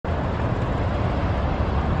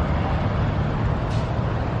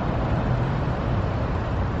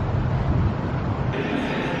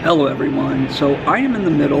Hello everyone. So I am in the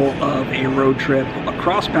middle of a road trip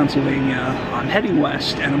across Pennsylvania. I'm heading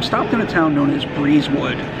west and I'm stopped in a town known as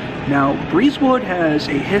Breezewood. Now Breezewood has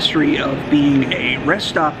a history of being a rest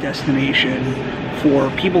stop destination for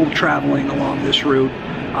people traveling along this route.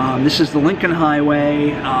 This is the Lincoln Highway.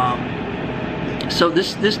 So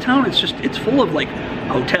this town, it's full of like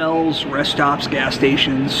hotels, rest stops, gas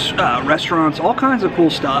stations, restaurants, all kinds of cool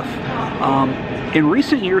stuff. In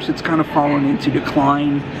recent years, it's kind of fallen into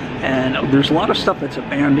decline, and there's a lot of stuff that's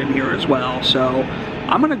abandoned here as well. So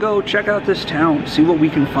I'm gonna go check out this town, see what we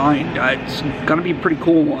can find. It's gonna be a pretty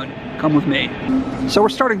cool one. Come with me. So we're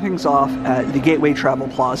starting things off at the Gateway Travel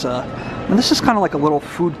Plaza, and this is kind of like a little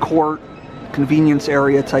food court, convenience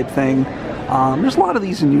area type thing. There's a lot of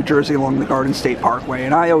these in New Jersey along the Garden State Parkway,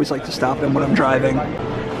 and I always like to stop in when I'm driving.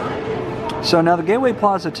 So now the Gateway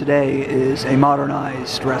Plaza today is a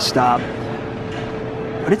modernized rest stop,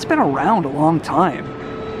 but it's been around a long time.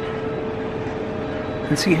 You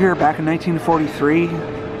can see here back in 1943.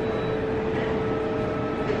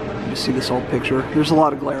 You see this old picture. There's a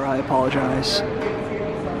lot of glare, I apologize.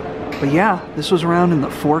 But yeah, this was around in the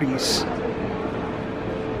 40s.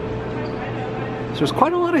 So there's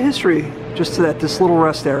quite a lot of history just to this little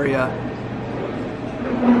rest area.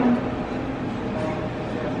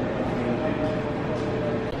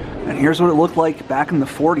 And here's what it looked like back in the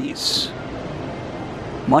 40s.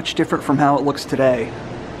 Much different from how it looks today.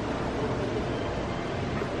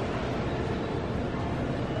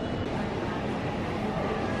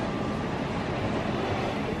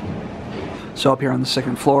 So up here on the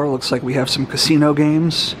second floor, it looks like we have some casino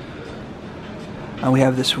games. And we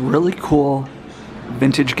have this really cool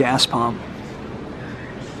vintage gas pump.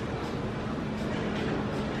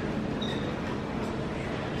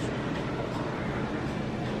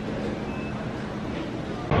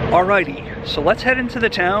 Alrighty, so let's head into the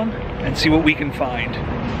town and see what we can find.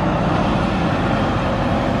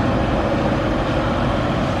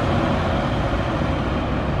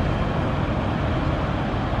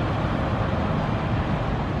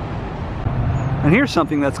 And here's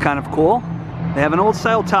something that's kind of cool. They have an old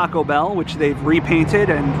style Taco Bell, which they've repainted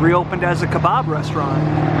and reopened as a kebab restaurant.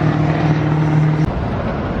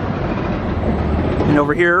 And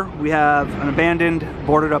over here we have an abandoned,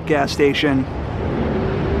 boarded up gas station.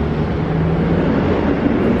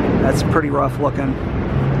 That's pretty rough looking.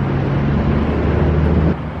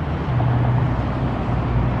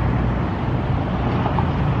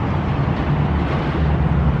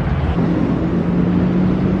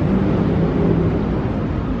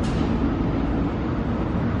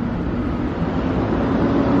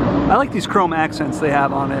 I like these chrome accents they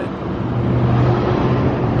have on it.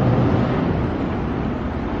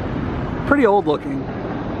 Pretty old looking.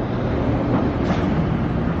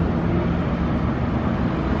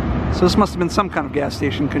 So this must have been some kind of gas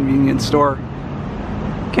station convenience store.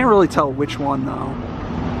 Can't really tell which one though.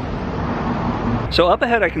 So up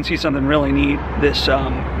ahead I can see something really neat. This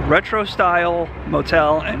retro style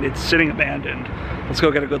motel, and it's sitting abandoned. Let's go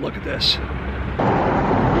get a good look at this.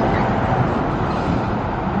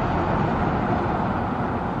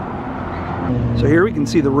 So here we can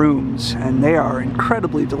see the rooms, and they are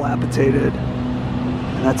incredibly dilapidated.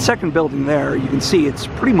 And that second building there, you can see it's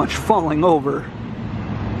pretty much falling over.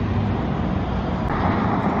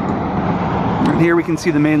 And here we can see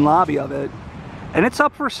the main lobby of it. And it's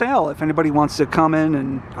up for sale if anybody wants to come in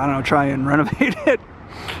and, I don't know, try and renovate it.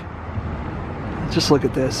 Just look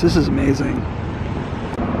at this. This is amazing.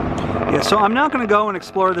 Yeah, so I'm not going to go and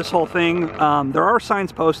explore this whole thing. There are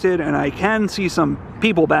signs posted, and I can see some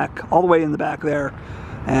people back, all the way in the back there.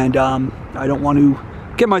 And I don't want to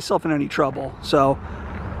get myself in any trouble. So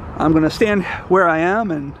I'm going to stand where I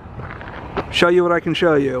am and show you what I can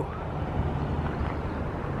show you.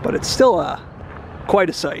 But it's still quite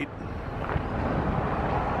a sight.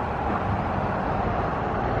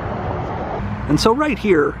 And so right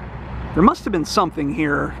here, there must have been something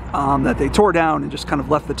here that they tore down and just kind of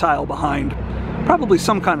left the tile behind. Probably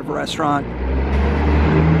some kind of a restaurant.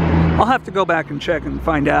 I'll have to go back and check and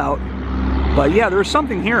find out. But yeah, there's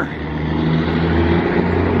something here.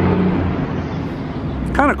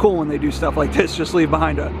 It's kind of cool when they do stuff like this, just leave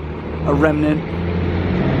behind a remnant.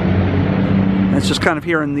 And it's just kind of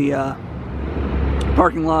here in the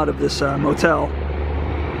parking lot of this motel.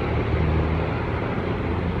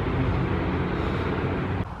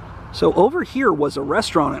 So over here was a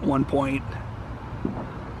restaurant at one point.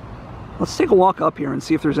 Let's take a walk up here and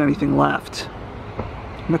see if there's anything left.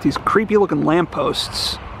 We've got these creepy looking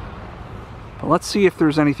lampposts. But let's see if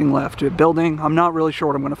there's anything left. A building, I'm not really sure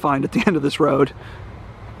what I'm going to find at the end of this road.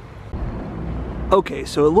 Okay,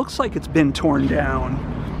 so it looks like it's been torn down.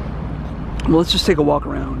 Well, let's just take a walk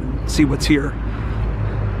around and see what's here.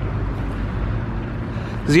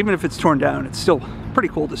 Because even if it's torn down, it's still pretty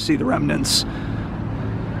cool to see the remnants.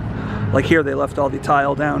 Like here, they left all the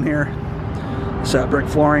tile down here. This brick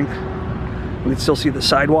flooring. We can still see the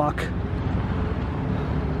sidewalk.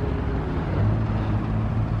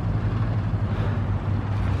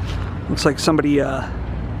 Looks like somebody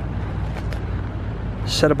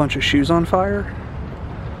set a bunch of shoes on fire.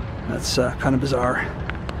 That's kind of bizarre.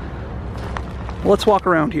 Well, let's walk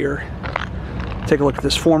around here. Take a look at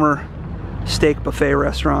this former steak buffet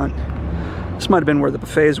restaurant. This might have been where the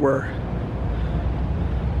buffets were.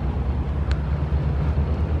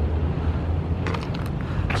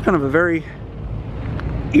 It's kind of a very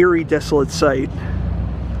eerie, desolate sight.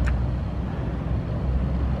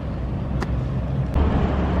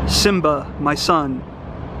 Simba, my son,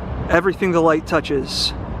 everything the light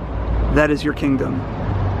touches, that is your kingdom.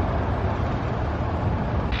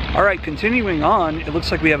 All right, continuing on, it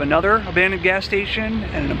looks like we have another abandoned gas station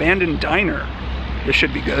and an abandoned diner. This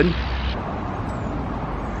should be good.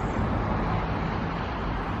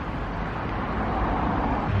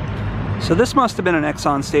 So this must have been an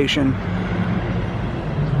Exxon station.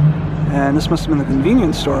 And this must have been the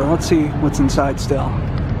convenience store. Let's see what's inside still.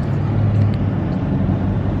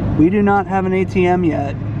 We do not have an ATM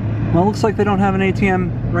yet. Well, it looks like they don't have an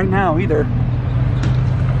ATM right now either.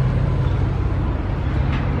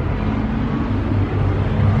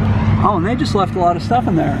 Oh, and they just left a lot of stuff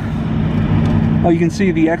in there. Oh, you can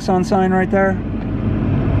see the Exxon sign right there.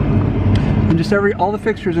 And just all the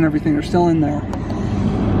fixtures and everything are still in there.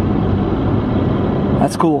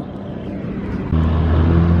 That's cool.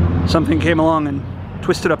 Something came along and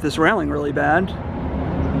twisted up this railing really bad.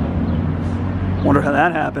 Wonder how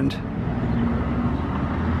that happened.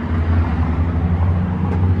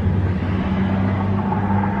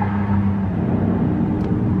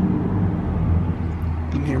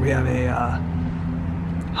 And here we have a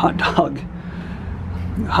hot dog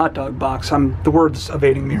box. The word's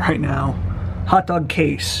evading me right now. Hot dog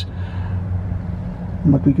case.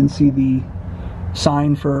 And look, we can see the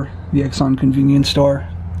sign for the Exxon convenience store.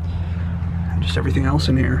 And just everything else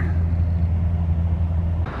in here.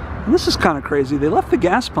 And this is kind of crazy. They left the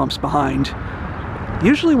gas pumps behind.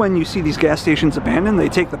 Usually when you see these gas stations abandoned, they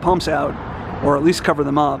take the pumps out, or at least cover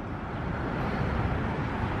them up.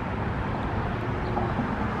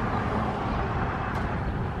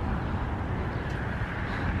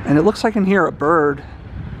 And it looks like in here a bird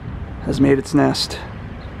has made its nest.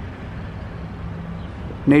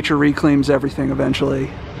 Nature reclaims everything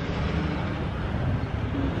eventually.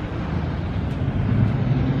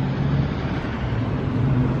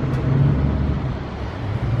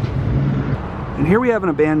 And here we have an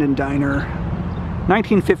abandoned diner,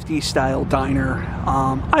 1950s style diner.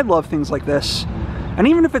 I love things like this. And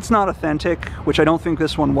even if it's not authentic, which I don't think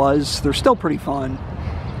this one was, they're still pretty fun.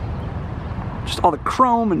 Just all the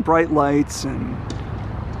chrome and bright lights, and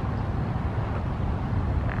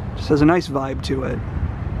just has a nice vibe to it.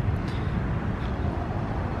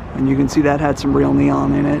 And you can see that had some real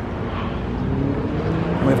neon in it.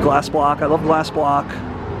 And we have glass block. I love glass block.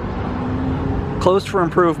 Closed for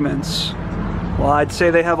improvements. Well, I'd say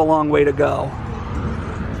they have a long way to go.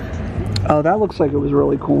 Oh, that looks like it was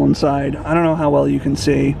really cool inside. I don't know how well you can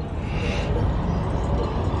see.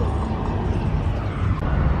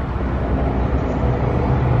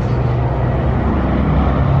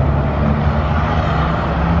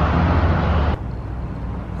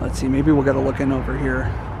 Let's see, maybe we'll get a look in over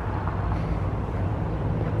here.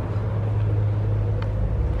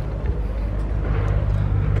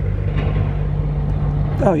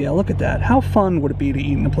 Oh yeah, look at that. How fun would it be to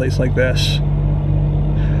eat in a place like this?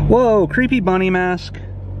 Whoa, creepy bunny mask.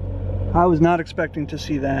 I was not expecting to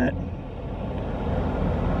see that.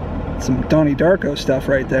 Some Donnie Darko stuff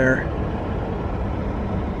right there.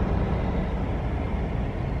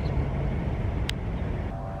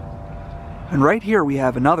 And right here we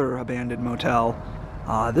have another abandoned motel.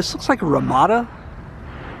 This looks like a Ramada.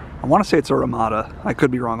 I want to say it's a Ramada. I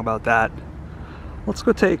could be wrong about that. Let's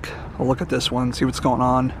go take a look at this one, see what's going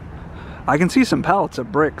on. I can see some pallets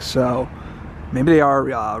of bricks, so maybe they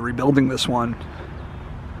are rebuilding this one.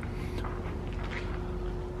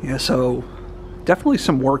 Yeah, so definitely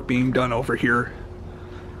some work being done over here.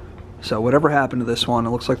 So whatever happened to this one,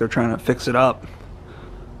 it looks like they're trying to fix it up.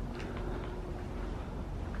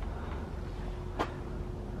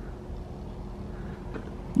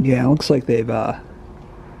 Yeah, it looks like they've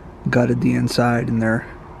gutted the inside and they're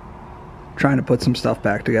trying to put some stuff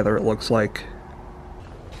back together, it looks like.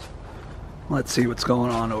 Let's see what's going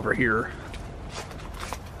on over here.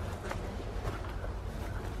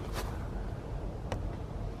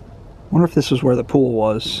 Wonder if this was where the pool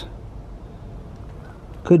was.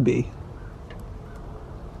 Could be.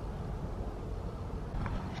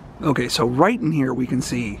 Okay, so right in here we can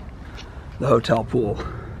see the hotel pool.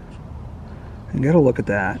 And get a look at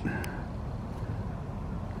that.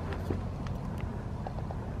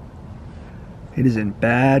 It is in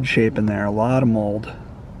bad shape in there, a lot of mold.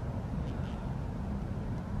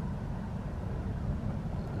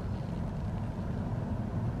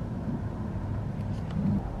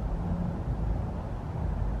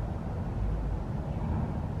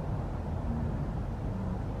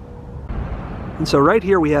 And so right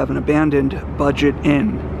here we have an abandoned budget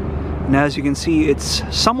inn. And as you can see, it's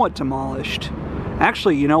somewhat demolished.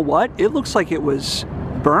 Actually, you know what? It looks like it was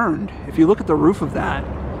burned. If you look at the roof of that,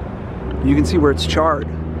 you can see where it's charred.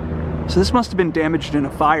 So this must have been damaged in a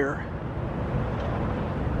fire.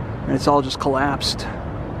 And it's all just collapsed.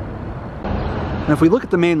 And if we look at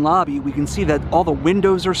the main lobby, we can see that all the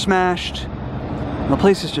windows are smashed. And the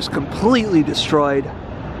place is just completely destroyed.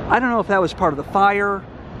 I don't know if that was part of the fire,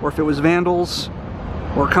 or if it was vandals,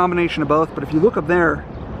 or a combination of both, but if you look up there,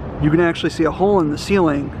 you can actually see a hole in the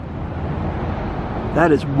ceiling.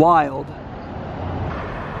 That is wild.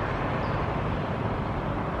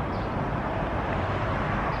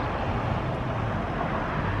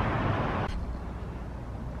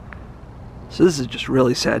 So this is just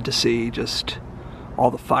really sad to see, just all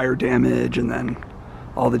the fire damage and then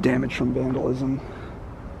all the damage from vandalism.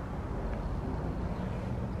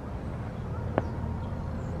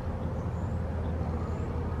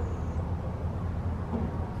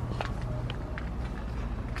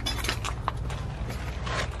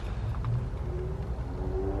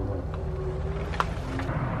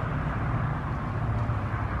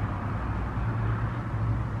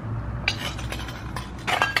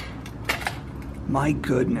 My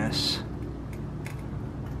goodness.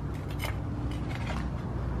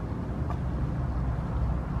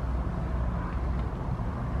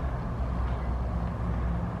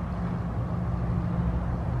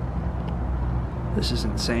 This is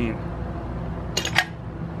insane.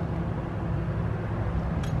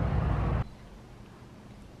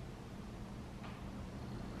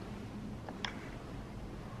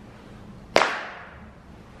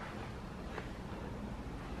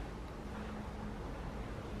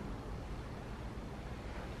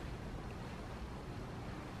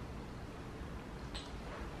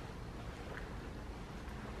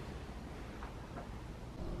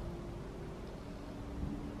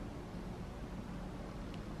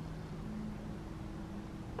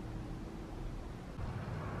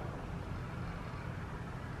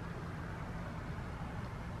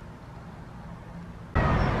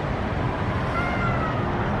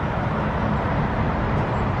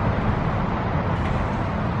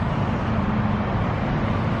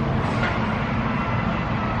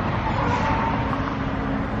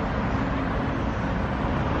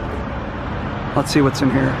 Let's see what's in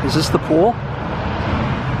here. Is this the pool?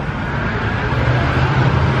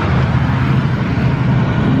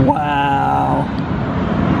 Wow.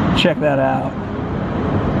 Check that out.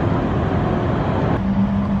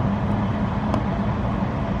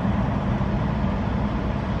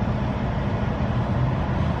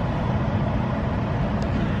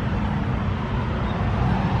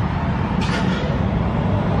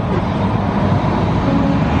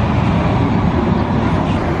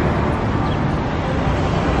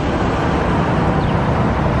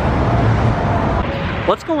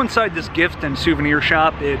 Let's go inside this gift and souvenir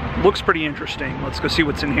shop. It looks pretty interesting. Let's go see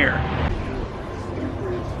what's in here.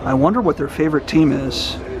 I wonder what their favorite team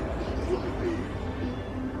is.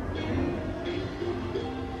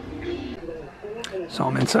 So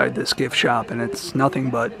I'm inside this gift shop and it's nothing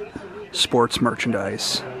but sports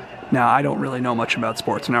merchandise. Now, I don't really know much about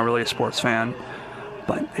sports. I'm not really a sports fan,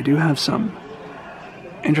 but they do have some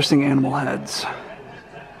interesting animal heads.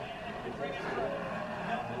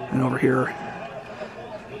 And over here,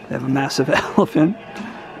 they have a massive elephant.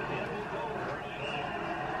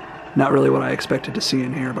 Not really what I expected to see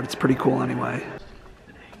in here, but it's pretty cool anyway.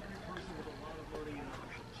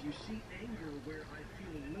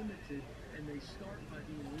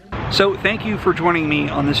 So thank you for joining me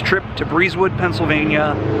on this trip to Breezewood,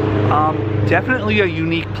 Pennsylvania. Definitely a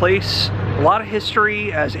unique place. A lot of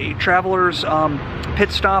history as a traveler's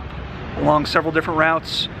pit stop along several different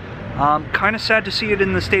routes. Kind of sad to see it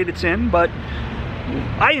in the state it's in, but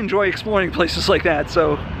I enjoy exploring places like that,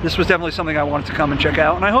 so this was definitely something I wanted to come and check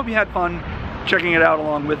out, and I hope you had fun checking it out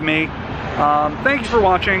along with me. Thank you for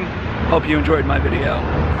watching. Hope you enjoyed my video.